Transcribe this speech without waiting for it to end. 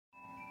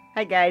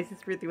Hi guys,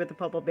 it's Ruthie with the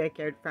Pople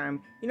Backyard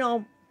Farm. You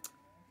know,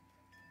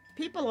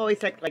 people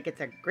always act like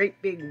it's a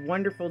great big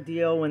wonderful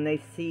deal when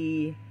they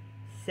see,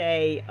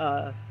 say,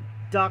 a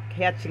duck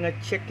hatching a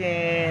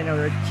chicken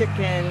or a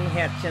chicken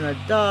hatching a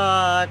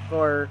duck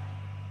or,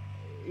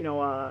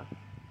 a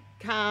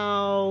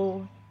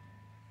cow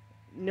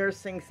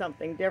nursing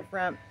something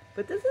different.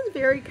 But this is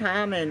very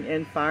common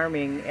in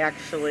farming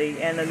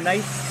actually, and a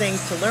nice thing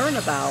to learn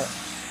about.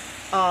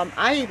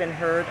 I even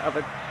heard of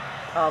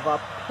a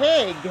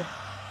pig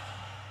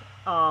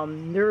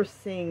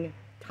nursing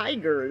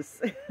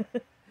tigers.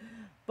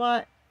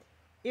 But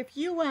if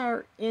you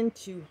are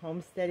into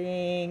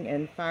homesteading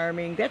and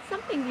farming, that's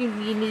something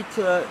you need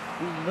to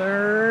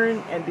learn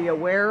and be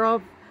aware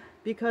of,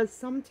 because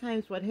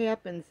sometimes what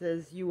happens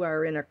is you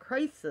are in a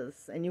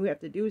crisis and you have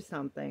to do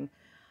something.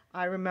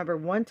 I remember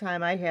one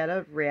time I had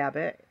a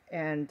rabbit,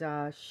 and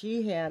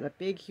she had a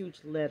big huge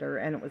litter,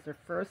 and it was her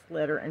first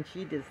litter, and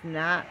she was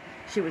not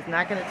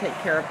going to take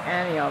care of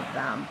any of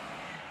them.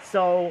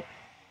 So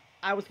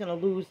I was going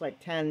to lose like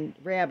 10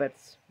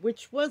 rabbits,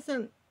 which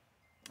wasn't,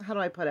 how do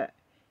I put it?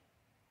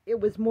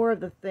 It was more of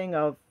the thing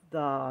of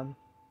the,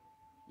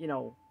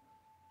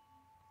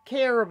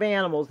 care of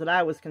animals that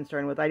I was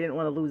concerned with. I didn't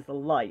want to lose the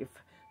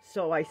life.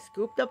 So I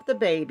scooped up the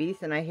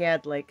babies, and I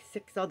had like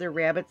 6 other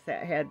rabbits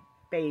that had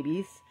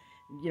babies,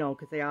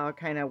 because they all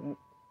kind of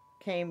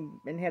came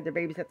and had their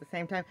babies at the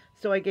same time.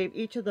 So I gave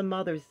each of the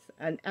mothers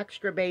an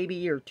extra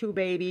baby or 2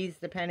 babies,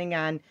 depending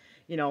on,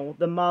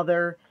 the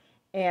mother.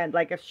 And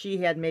like if she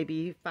had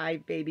maybe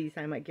 5 babies,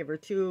 I might give her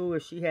 2.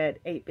 If she had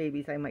 8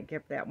 babies, I might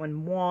give that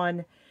one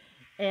 1.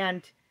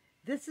 And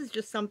this is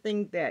just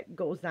something that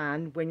goes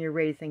on when you're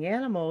raising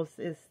animals,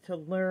 is to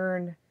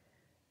learn,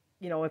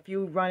 if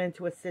you run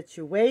into a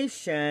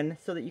situation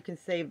so that you can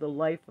save the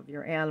life of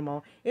your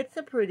animal. It's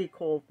a pretty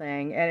cool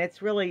thing, and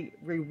it's really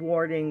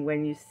rewarding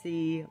when you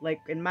see,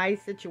 like in my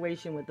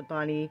situation with the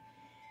bunny,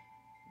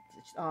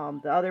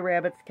 the other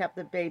rabbits kept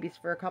the babies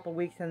for a couple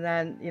weeks, and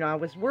then, I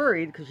was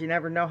worried because you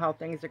never know how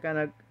things are going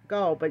to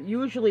go. But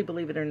usually,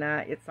 believe it or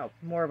not, it's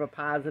more of a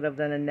positive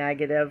than a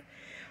negative.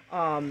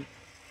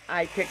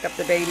 I picked up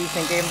the babies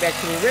and gave them back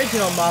to the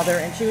original mother,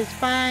 and she was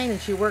fine, and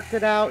she worked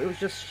it out. It was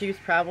just, she was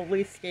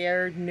probably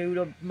scared, new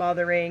to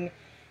mothering,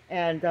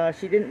 and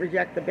she didn't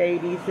reject the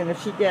babies. And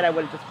if she did, I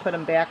would have just put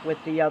them back with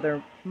the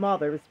other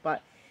mothers.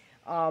 But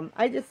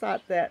I just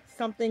thought that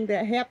something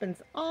that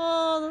happens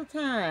all the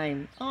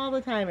time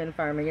in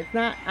farming. It's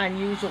not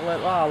unusual at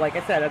all. Like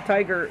I said, a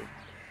tiger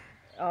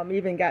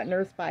even got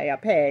nursed by a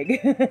pig.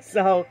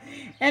 So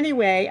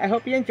anyway, I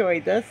hope you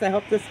enjoyed this. I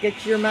hope this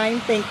gets your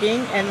mind thinking.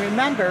 And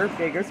remember,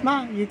 big or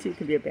small, you too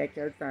can be a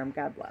backyard farm.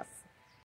 God bless.